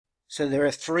So there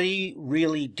are three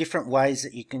really different ways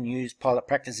that you can use pilot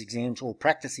practice exams or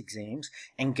practice exams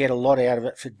and get a lot out of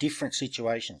it for different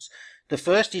situations. The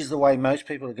first is the way most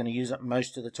people are going to use it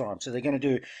most of the time. So they're going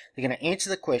to answer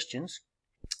the questions.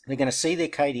 They're going to see their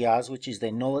KDRs, which is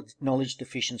their knowledge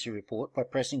deficiency report, by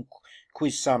pressing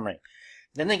quiz summary.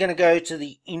 Then they're going to go to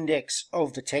the index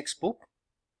of the textbook.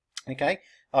 Okay.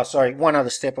 Oh, sorry, one other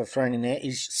step I've thrown in there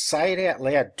is say it out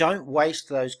loud. Don't waste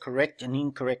those correct and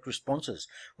incorrect responses.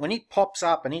 When it pops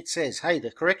up and it says, hey,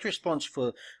 the correct response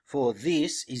for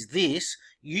this is this,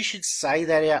 you should say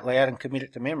that out loud and commit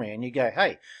it to memory. And you go,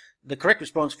 hey, the correct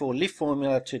response for lift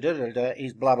formula to da-da-da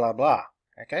is blah, blah, blah.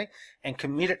 Okay? And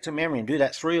commit it to memory and do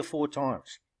that 3 or 4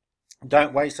 times.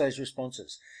 Don't waste those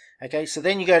responses. Okay, so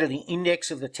then you go to the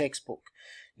index of the textbook.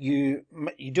 You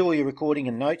do all your recording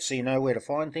and notes so you know where to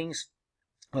find things.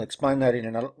 I'll explain that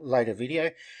in a later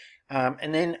video.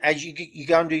 And then as you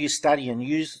go and do your study and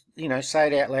use, say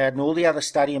it out loud and all the other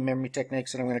study and memory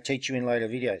techniques that I'm going to teach you in later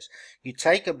videos. You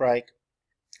take a break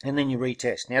and then you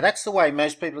retest. Now that's the way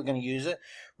most people are going to use it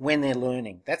when they're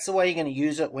learning. That's the way you're going to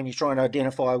use it when you're trying to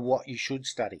identify what you should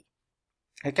study.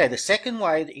 Okay, the second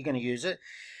way that you're going to use it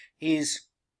is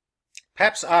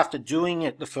perhaps after doing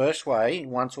it the first way,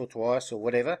 once or twice or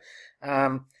whatever,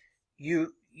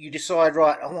 you decide,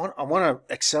 right, I want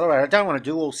to accelerate. I don't want to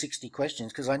do all 60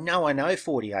 questions because I know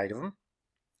 48 of them.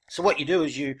 So what you do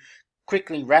is you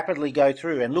quickly, rapidly go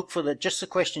through and look for just the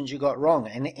questions you got wrong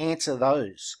and answer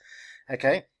those.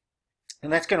 Okay?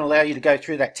 And that's going to allow you to go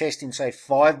through that test in, say,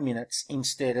 5 minutes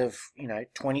instead of,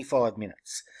 25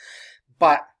 minutes.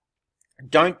 But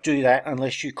don't do that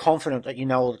unless you're confident that you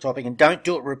know all the topic, and don't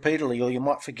do it repeatedly or you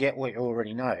might forget what you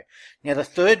already know. Now, the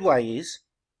third way is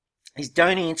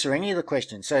don't answer any of the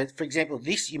questions. So, for example,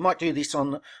 you might do this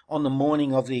on the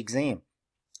morning of the exam.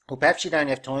 Or perhaps you don't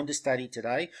have time to study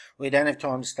today, or you don't have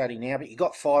time to study now, but you've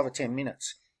got 5 or 10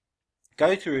 minutes.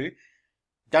 Go through,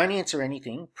 don't answer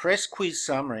anything, press quiz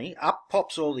summary, up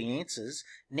pops all the answers.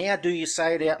 Now do you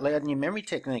say it out loud in your memory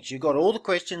techniques. You've got all the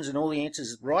questions and all the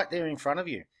answers right there in front of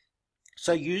you.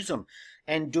 So use them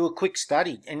and do a quick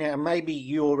study. And now maybe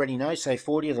you already know, say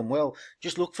 40 of them. Well,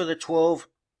 just look for the 12,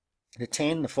 the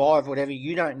 10, the 5, whatever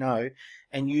you don't know,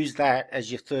 and use that as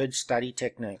your third study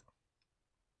technique.